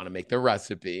 and they'll want to make their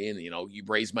recipe, and you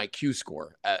raise my Q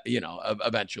score,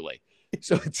 eventually.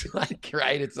 So it's like,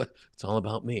 right, it's all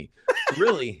about me,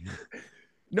 really.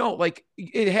 No, like,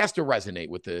 it has to resonate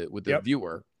with the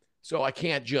viewer. So I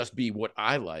can't just be what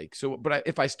I like. So, but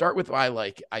if I start with what I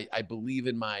like, I believe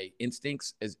in my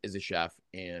instincts as a chef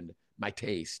and my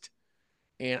taste.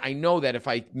 And I know that if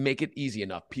I make it easy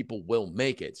enough, people will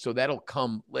make it. So that'll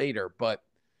come later. But,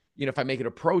 if I make it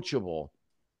approachable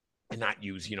and not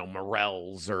use,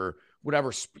 morels or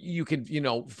whatever, you can,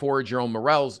 forage your own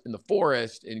morels in the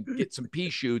forest and get some pea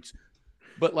shoots.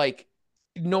 But like,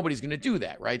 nobody's going to do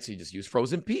that, right? So you just use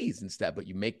frozen peas instead, but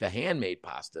you make the handmade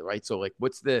pasta, right? So like,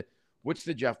 what's the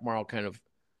Jeff Morrow kind of,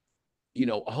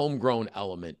 homegrown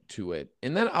element to it?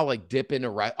 And then I'll like dip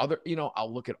into other,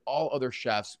 I'll look at all other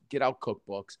chefs, get out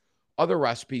cookbooks, other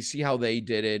recipes, see how they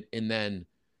did it, and then,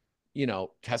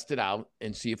 test it out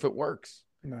and see if it works.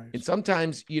 Nice. And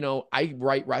sometimes, I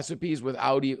write recipes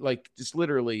without like just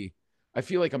literally, I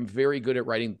feel like I'm very good at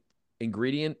writing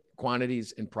ingredient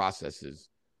quantities and processes,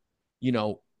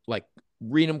 like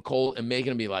reading them cold and making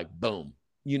them be like, boom,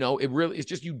 it's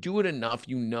just, you do it enough,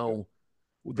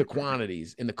 the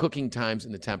quantities and the cooking times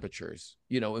and the temperatures,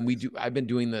 and I've been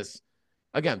doing this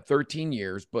again, 13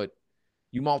 years, but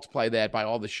you multiply that by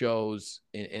all the shows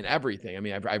and everything. I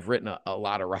mean, I've written a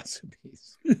lot of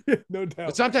recipes. No doubt.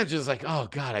 But sometimes it's like, oh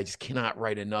God, I just cannot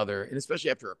write another. And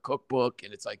especially after a cookbook,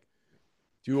 and it's like,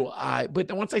 but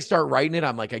then once I start writing it,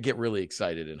 I'm like, I get really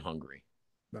excited and hungry.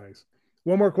 Nice.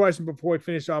 One more question before we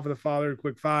finish off with the father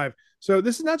quick five. So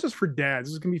this is not just for dads.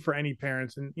 This is going to be for any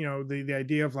parents. And, the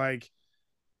idea of like,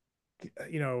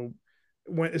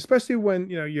 especially when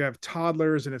you have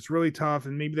toddlers and it's really tough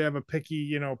and maybe they have a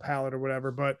picky palate or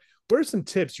whatever, but what are some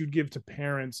tips you'd give to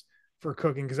parents for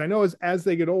cooking? Because I know as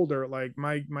they get older, like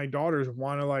my daughters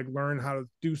want to like learn how to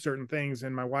do certain things,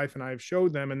 and my wife and I have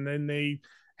showed them, and then they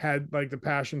had like the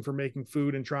passion for making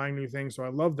food and trying new things. So I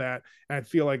love that, and I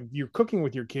feel like you're cooking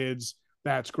with your kids,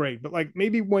 that's great. But like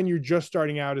maybe when you're just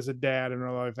starting out as a dad and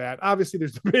all like that, obviously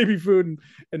there's the baby food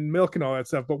and milk and all that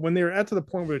stuff, but when they're at to the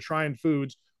point where they're trying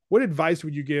foods, what advice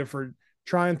would you give for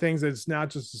trying things that's not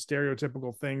just the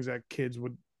stereotypical things that kids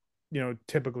would,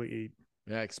 typically eat?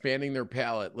 Yeah, expanding their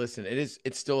palate. Listen, it's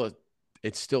still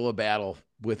a battle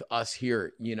with us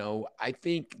here. I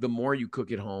think the more you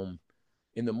cook at home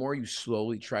and the more you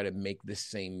slowly try to make the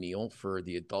same meal for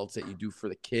the adults that you do for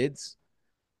the kids,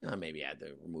 maybe I had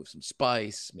to remove some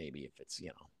spice. Maybe if it's,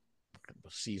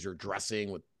 Caesar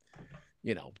dressing with,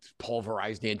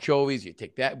 pulverized anchovies, you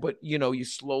take that, but you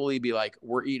slowly be like,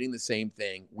 we're eating the same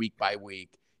thing week by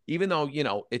week, even though,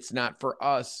 it's not for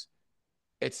us.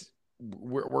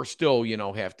 We're still,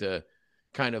 have to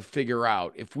kind of figure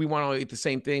out if we want to eat the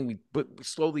same thing, but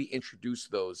slowly introduce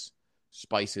those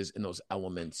spices and those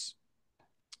elements,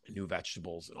 new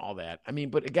vegetables and all that. I mean,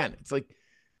 but again, it's like,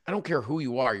 I don't care who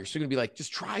you are. You're still gonna be like,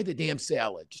 just try the damn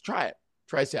salad. Just try it.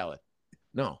 Try salad.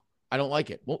 No, I don't like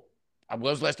it. Well, I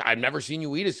was last time. I've never seen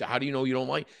you eat it. So how do you know you don't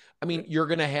like? I mean, you're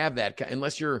gonna have that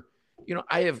unless you're,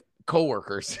 I have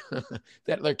coworkers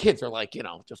that their kids are like,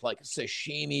 just like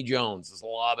sashimi Jones, just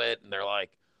love it, and they're like,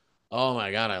 oh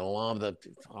my God, I love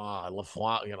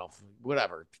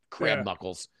whatever crab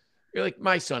knuckles. You're like,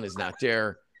 my son is not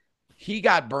there. He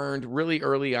got burned really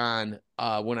early on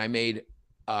when I made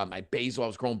my basil. I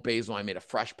was growing basil. I made a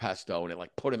fresh pesto, and it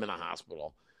like put him in a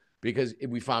hospital because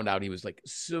we found out he was like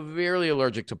severely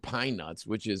allergic to pine nuts,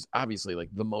 which is obviously like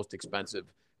the most expensive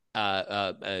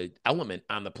element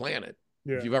on the planet.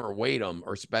 Yeah. If you've ever weighed them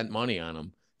or spent money on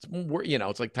them,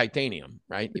 it's like titanium,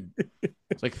 right?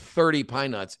 It's like 30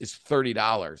 pine nuts is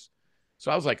 $30.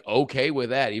 So I was like, okay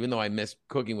with that, even though I miss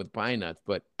cooking with pine nuts.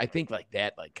 But I think like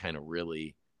that, like kind of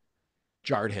really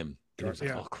jarred him. He was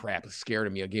like, oh crap, it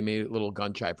scared me. It gave me a little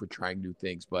gun shy for trying new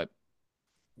things. But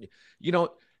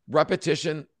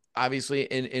repetition, obviously,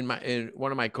 in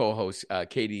one of my co-hosts,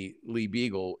 Katie Lee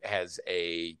Beagle, has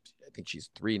I think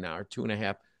she's 3 now or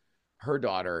 2.5, her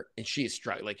daughter, and she is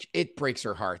struggling. Like, it breaks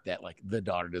her heart that like the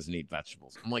daughter doesn't eat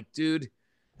vegetables. I'm like, dude,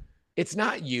 it's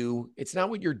not you. It's not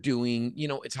what you're doing.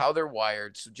 It's how they're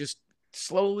wired. So just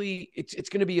slowly, it's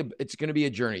going to be a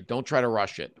journey. Don't try to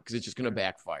rush it because it's just going to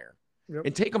backfire. Yep.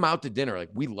 And take them out to dinner. Like,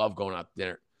 we love going out to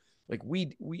dinner. Like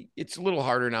it's a little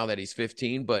harder now that he's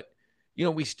 15, but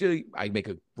I make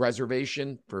a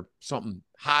reservation for something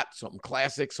hot, something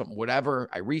classic, something whatever.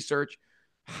 I research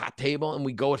hot table and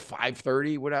we go at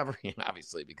 5:30, whatever. And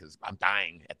obviously because I'm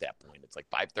dying at that point. It's like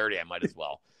 5:30. I might as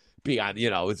well be on,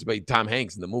 it's by Tom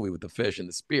Hanks in the movie with the fish and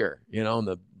the spear, in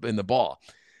the ball.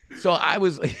 So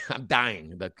I'm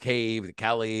dying. The cave, the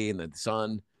Kelly and the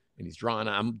sun, and he's drawing.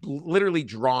 I'm literally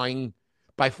drawing.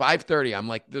 By 5:30, I'm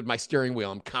like my steering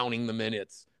wheel. I'm counting the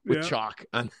minutes with chalk.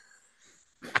 I'm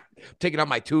taking out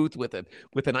my tooth with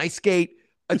an ice skate.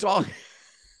 It's all.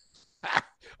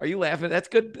 Are you laughing? That's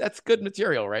good. That's good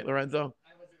material, right, Lorenzo?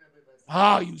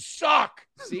 Oh, you suck.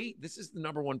 See, this is the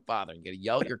number one father. You got to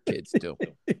yell at your kids too.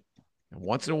 And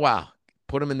once in a while,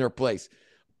 put them in their place.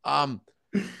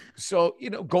 So,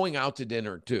 going out to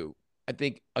dinner too, I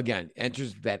think again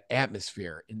enters that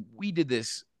atmosphere. And we did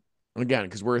this again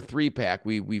because we're a 3-pack.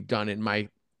 We've done it in my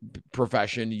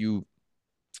profession. You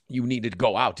needed to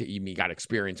go out to eat. You got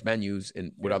experience menus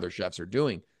and what other chefs are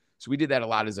doing. So we did that a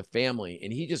lot as a family.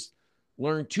 And he just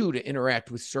learned too to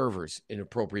interact with servers in an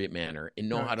appropriate manner and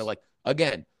know how to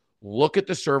again, look at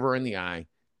the server in the eye.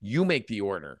 You make the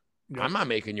order. Yep. I'm not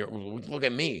making look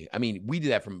at me. I mean, we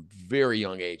did that from a very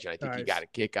young age. And I think he got a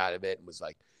kick out of it and was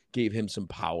gave him some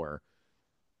power.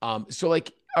 So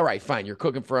all right, fine. You're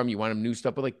cooking for him. You want him new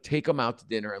stuff, but take them out to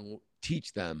dinner and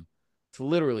teach them to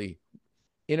literally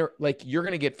you're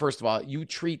going to get, first of all, you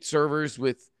treat servers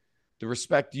with the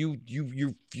respect you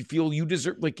feel you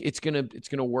deserve. It's going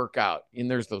to work out. And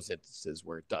there's those instances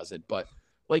where it doesn't, but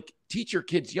teach your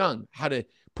kids young how to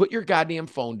put your goddamn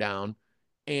phone down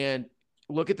and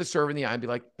look at the server in the eye and be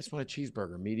like, I just want a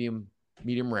cheeseburger, medium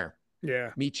rare.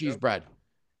 Yeah. Meat, cheese, bread,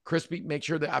 crispy. Make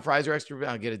sure the fries are extra.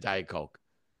 I'll get a Diet Coke.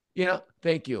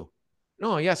 Thank you.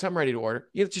 No, yes, I'm ready to order.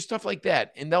 Just stuff like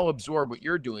that. And they'll absorb what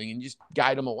you're doing and just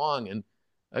guide them along. And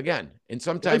again, and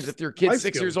sometimes if your kid's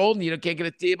 6 years old and you can't get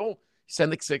a table,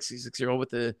 send the 6-year-old with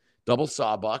the double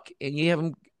sawbuck and you have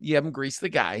them grease the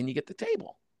guy and you get the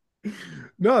table.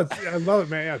 No, I love it,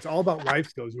 man. Yeah, it's all about life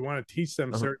skills. You want to teach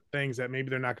them certain things that maybe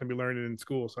they're not going to be learning in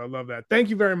school. So I love that. Thank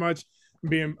you very much for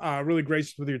being really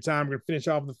gracious with your time. We're going to finish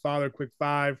off with the father quick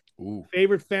 5. Ooh.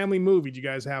 Favorite family movie? Do you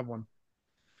guys have one?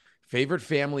 Favorite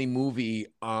family movie?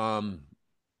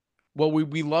 Well,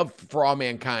 we love For All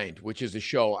Mankind, which is a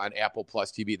show on Apple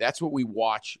Plus TV. That's what we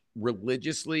watch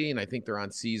religiously, and I think they're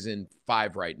on season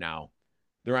 5 right now.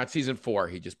 They're on season 4.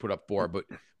 He just put up 4, but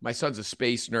my son's a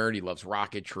space nerd. He loves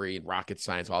rocketry and rocket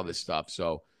science, all this stuff.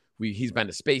 So he's been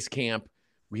to space camp.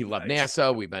 We love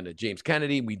NASA. We've been to James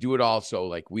Kennedy. We do it all.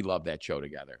 So we love that show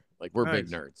together. We're big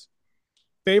nerds.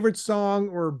 Favorite song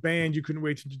or band you couldn't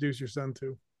wait to introduce your son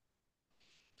to?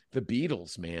 The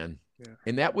Beatles, man. Yeah.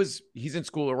 And he's in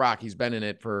School of Rock. He's been in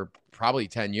it for probably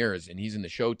 10 years and he's in the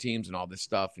show teams and all this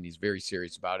stuff. And he's very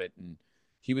serious about it. And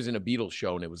he was in a Beatles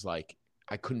show and it was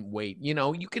I couldn't wait.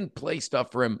 You can play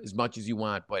stuff for him as much as you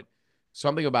want, but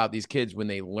something about these kids when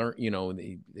they learn,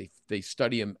 they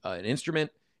study an instrument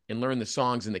and learn the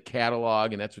songs in the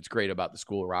catalog. And that's what's great about the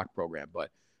School of Rock program. But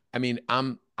I mean,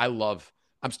 I'm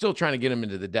still trying to get him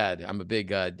into the Dead. I'm a big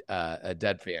Dead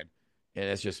fan and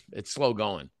it's slow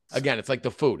going. Again, it's like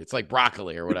the food. It's like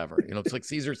broccoli or whatever. It's like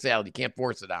Caesar salad. You can't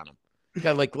force it on them. You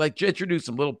got to introduce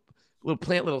some little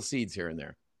plant little seeds here and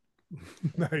there.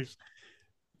 Nice.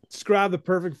 Describe the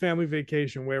perfect family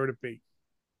vacation. Where would it be?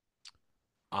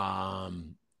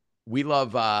 We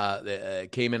love the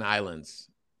Cayman Islands.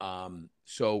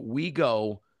 So we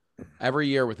go every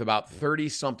year with about 30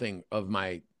 something of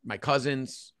my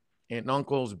cousins, aunt and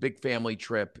uncles, big family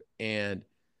trip, and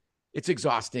it's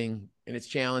exhausting and it's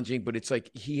challenging, but it's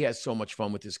he has so much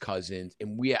fun with his cousins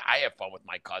and I have fun with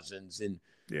my cousins. And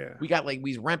we got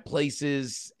we rent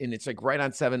places and it's right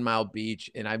on 7 Mile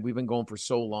Beach. And we've been going for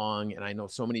so long. And I know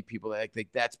so many people that think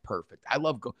that's perfect. I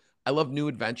love new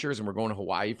adventures and we're going to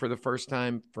Hawaii for the first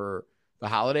time for the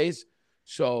holidays.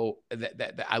 So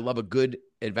that I love a good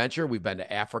adventure. We've been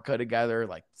to Africa together,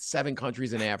 7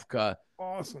 countries in Africa.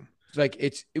 Awesome.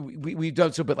 It's we've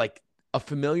done so, but a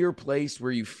familiar place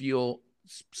where you feel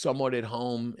somewhat at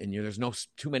home and there's no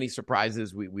too many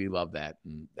surprises. We love that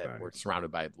and that we're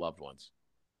surrounded by loved ones.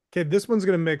 Okay, this one's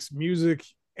going to mix music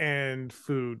and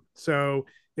food. So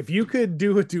if you could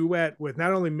do a duet with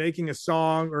not only making a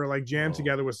song or jam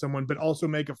together with someone, but also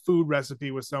make a food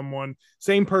recipe with someone,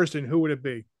 same person, who would it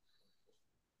be?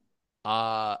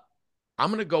 I'm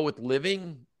going to go with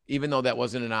living, even though that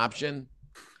wasn't an option.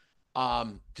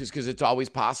 Just because it's always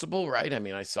possible, right? I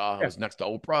mean, I was next to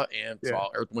Oprah and saw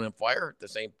Earth, Wind, and Fire at the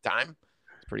same time.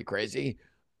 It's pretty crazy.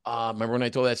 Remember when I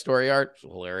told that story, Art? It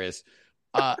was hilarious.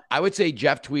 I would say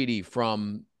Jeff Tweedy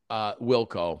from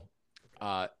Wilco.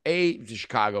 A, he's a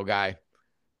Chicago guy.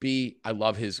 B, I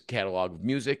love his catalog of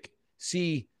music.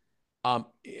 C, I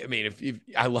mean, if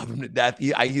I love him to death.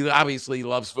 He obviously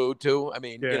loves food too. I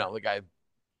mean, the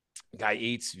guy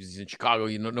eats. He's in Chicago.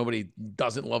 Nobody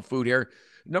doesn't love food here.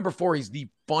 Number 4, he's the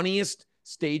funniest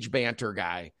stage banter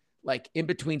guy. In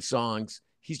between songs,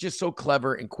 he's just so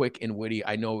clever and quick and witty.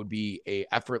 I know it would be a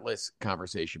effortless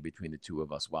conversation between the two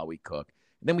of us while we cook.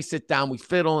 And then we sit down, we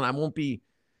fiddle, and I won't be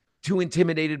too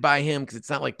intimidated by him because it's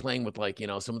not like playing with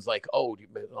someone's I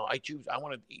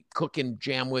want to cook and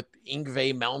jam with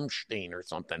Yngwie Malmsteen or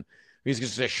something. He's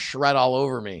just shred all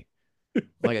over me.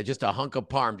 Just a hunk of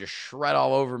parm, just shred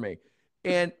all over me.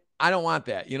 And I don't want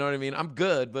that. You know what I mean? I'm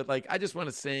good, but like I just want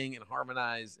to sing and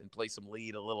harmonize and play some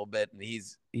lead a little bit. And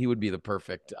he would be the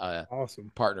perfect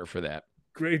awesome partner for that.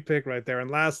 Great pick right there. And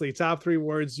lastly, top 3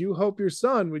 words you hope your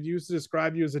son would use to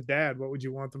describe you as a dad. What would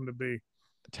you want them to be?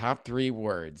 Top 3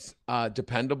 words.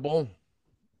 Dependable.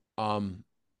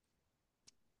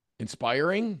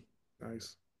 Inspiring.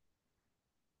 Nice.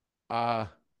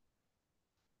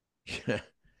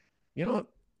 You know,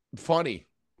 funny.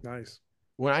 Nice.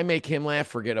 When I make him laugh,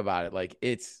 forget about it. Like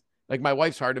it's like my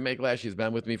wife's hard to make laugh. She's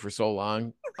been with me for so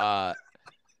long.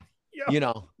 You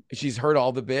know, she's heard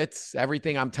all the bits,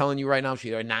 everything I'm telling you right now.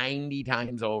 She heard 90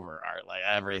 times over. All right, like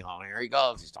every here he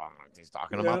goes. He's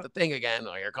talking about the thing again.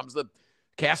 Oh, here comes the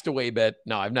Castaway bit.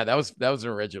 No, I've not. That was an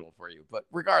original for you. But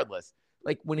regardless,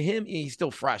 like when he's still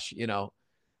fresh, you know.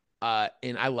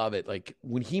 And I love it. Like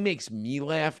when he makes me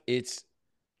laugh, it's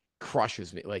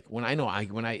crushes me. Like when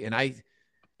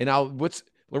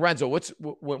Lorenzo,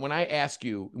 when I ask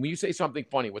you, when you say something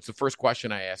funny, what's the first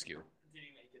question I ask you?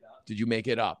 Did you make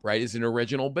it up? Right? Is an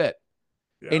original bit.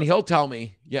 Yeah. And he'll tell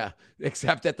me, yeah,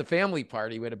 except at the family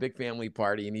party. We had a big family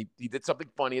party and he did something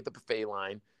funny at the buffet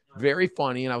line. Very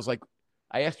funny. And I was like,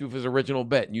 I asked you if it was an original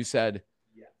bit and you said,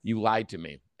 yes. You lied to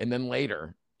me. And then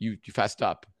later you fessed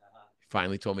up. You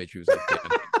finally told me the truth. Like,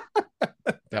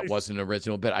 that wasn't an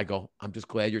original bit. I go, I'm just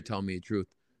glad you're telling me the truth.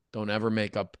 Don't ever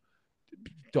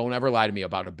lie to me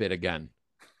about a bit again.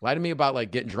 Lie to me about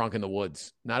like getting drunk in the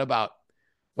woods, not about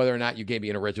whether or not you gave me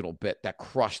an original bit that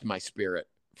crushed my spirit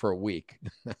for a week.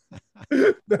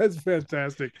 That's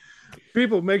fantastic.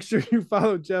 People, make sure you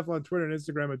follow Jeff on Twitter and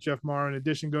Instagram at Jeff Mauro. In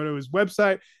addition, go to his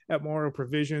website at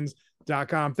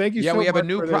mauroprovisions.com. Thank you so much. Yeah, we have a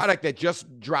new product that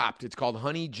just dropped. It's called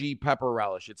Honey G Pepper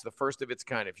Relish. It's the first of its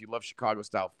kind. If you love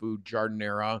Chicago-style food,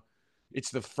 jardinera. It's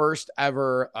the first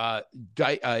ever,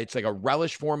 it's like a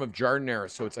relish form of jardinera.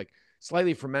 So it's like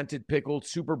slightly fermented, pickled,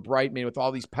 super bright, made with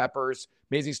all these peppers,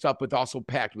 amazing stuff, but also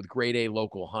packed with grade A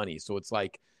local honey. So it's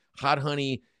like hot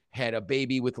honey had a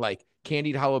baby with like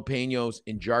candied jalapenos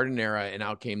and jardinera, and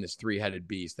out came this 3-headed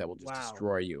beast that will just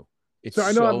destroy you. It's so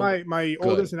I know my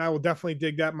oldest and I will definitely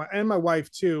dig that. My wife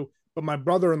too. But my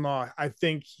brother-in-law, I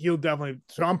think he'll definitely.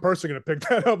 So I'm personally going to pick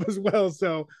that up as well.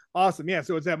 So awesome. Yeah.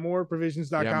 So it's at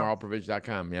mauroprovisions.com. Yeah,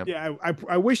 mauroprovisions.com. Yeah. Yeah.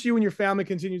 I wish you and your family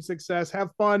continued success.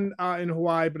 Have fun in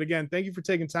Hawaii. But again, thank you for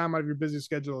taking time out of your busy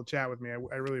schedule to chat with me. I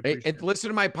really appreciate it. And listen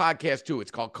to my podcast too.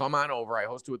 It's called Come On Over. I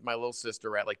host it with my little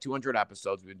sister at like 200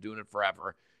 episodes. We've been doing it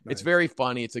forever. Nice. It's very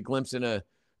funny. It's a glimpse into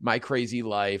my crazy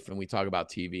life. And we talk about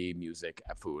TV, music,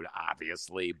 food,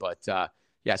 obviously. But,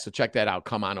 yeah, so check that out.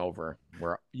 Come on over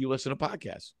where you listen to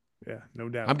podcasts. Yeah, no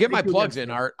doubt. I'm getting my plugs in,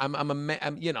 Art.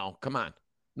 I'm you know, come on.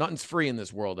 Nothing's free in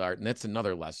this world, Art, and that's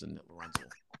another lesson that Lorenzo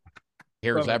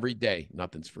hears every day.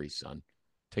 Nothing's free, son.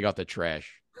 Take out the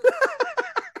trash.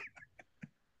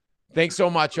 Thanks so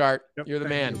much, Art. Yep, You're the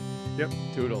man. Yep.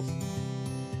 Toodles.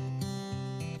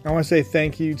 I want to say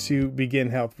thank you to Begin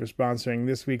Health for sponsoring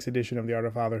this week's edition of the Art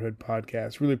of Fatherhood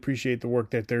podcast. Really appreciate the work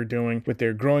that they're doing with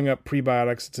their Growing Up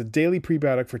prebiotics. It's a daily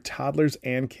prebiotic for toddlers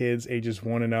and kids ages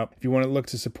 1 and up. If you want to look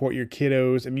to support your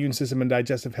kiddos' immune system and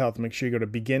digestive health, make sure you go to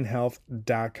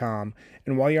beginhealth.com.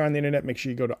 And while you're on the internet, make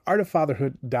sure you go to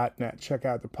artoffatherhood.net. Check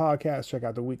out the podcast, check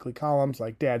out the weekly columns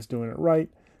like Dad's Doing It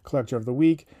Right, Collector of the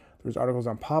Week. There's articles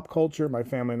on pop culture. My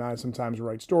family and I sometimes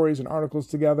write stories and articles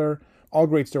together. All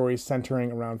great stories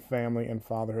centering around family and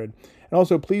fatherhood. And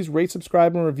also, please rate,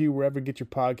 subscribe, and review wherever you get your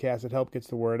podcast. It helps get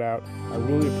the word out. I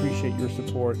really appreciate your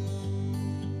support.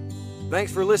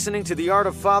 Thanks for listening to the Art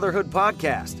of Fatherhood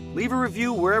podcast. Leave a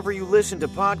review wherever you listen to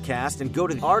podcasts and go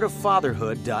to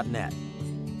artoffatherhood.net.